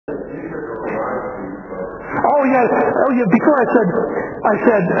before I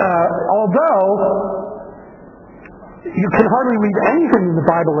said, although you can hardly read anything in the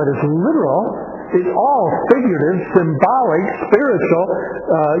Bible that is literal, it's all figurative, symbolic, spiritual,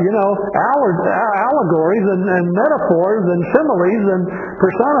 allegories and metaphors and similes and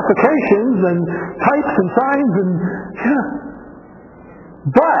personifications and types and signs and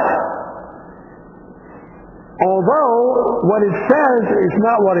But although what it says is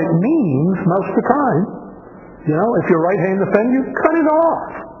not what it means most of the time, if your right hand offends you, cut it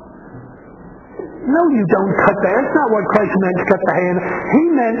off. No, you don't cut that. That's not what Christ meant to cut the hand. He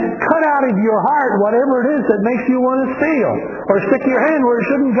meant cut out of your heart whatever it is that makes you want to steal or stick your hand where it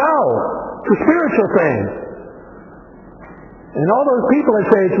shouldn't go. It's a spiritual thing. And all those people that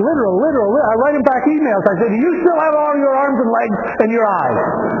say it's literal, I write them back emails. I say, do you still have all your arms and legs and your eyes?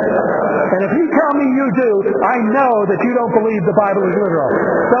 And if you tell me you do, I know that you don't believe the Bible is literal.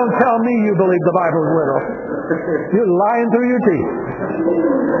 Don't tell me you believe the Bible is literal. You're lying through your teeth.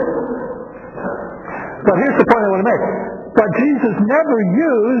 But here's the point I want to make. But Jesus never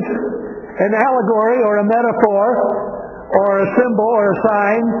used an allegory or a metaphor or a symbol or a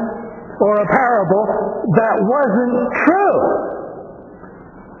sign or a parable that wasn't true.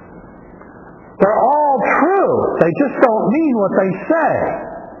 They're all true. They just don't mean what they say.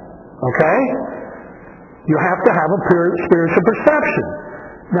 Okay? You have to have a pure spiritual perception.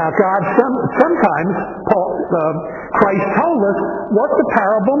 Now, God sometimes, Christ told us what the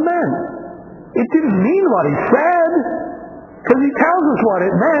parable meant. It didn't mean what he said, because he tells us what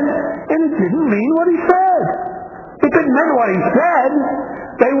it meant, and it didn't mean what he said. If it meant what he said,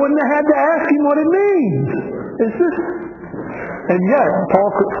 they wouldn't have had to ask him what it means. And yet,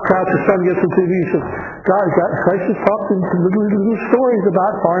 Paul Crouch's son gets into TV and says, Christ is talking little stories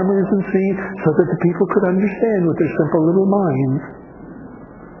about farmers and seed so that the people could understand with their simple little minds.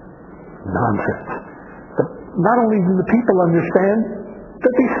 Nonsense. Not only did the people understand, the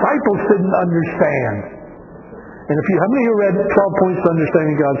disciples didn't understand. And how many of you read 12 Points to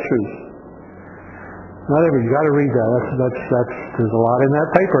Understanding God's Truth? Not every. You got to read that. There's a lot in that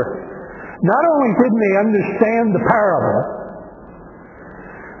paper. Not only didn't they understand the parable,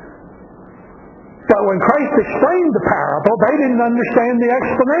 but when Christ explained the parable, they didn't understand the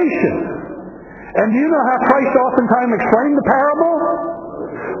explanation. And do you know how Christ oftentimes explained the parable?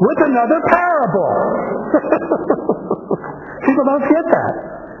 With another parable. People don't get that.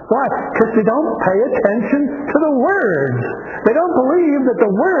 Why? Because they don't pay attention to the words. They don't believe that the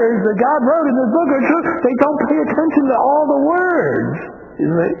words that God wrote in His book are true. They don't pay attention to all the words.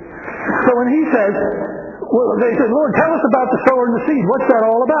 So when He says, they said, Lord, tell us about the sower and the seed. What's that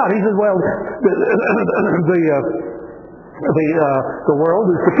all about? He says, well, the world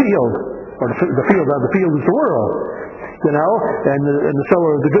is the field. Or the field is the world. And the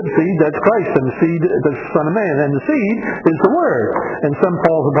sower of the good seed, that's Christ, and the seed, the Son of Man, and the seed is the Word. And some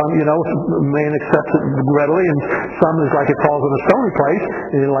falls upon, man accepts it readily, and some is like it falls on a stony place,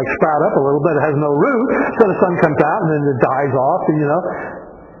 and it like sprout up a little bit, it has no root, so the sun comes out, and then it dies off, and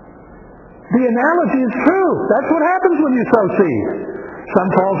The analogy is true. That's what happens when you sow seed. Some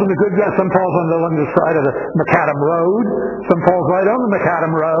falls on the good ground, some falls on the side of the macadam road, some falls right on the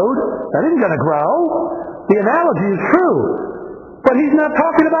macadam road. That isn't going to grow. The analogy is true. But he's not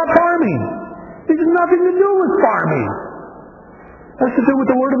talking about farming. It has nothing to do with farming. It has to do with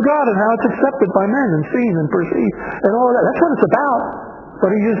the Word of God and how it's accepted by men and seen and perceived and all of that. That's what it's about. But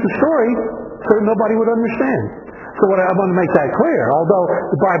he used the story so that nobody would understand. So I want to make that clear. Although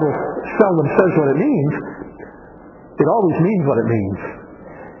the Bible seldom says what it means, it always means what it means.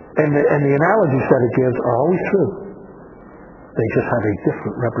 And the analogies that it gives are always true. They just have a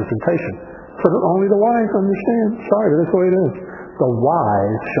different representation. So that only the wise understand. Sorry, but that's the way it is. The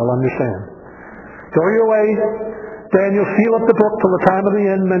wise shall understand. Go your way. Daniel, seal up the book till the time of the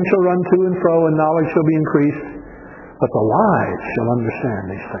end. Men shall run to and fro, and knowledge shall be increased. But the wise shall understand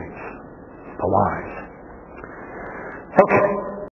these things. The wise. Okay.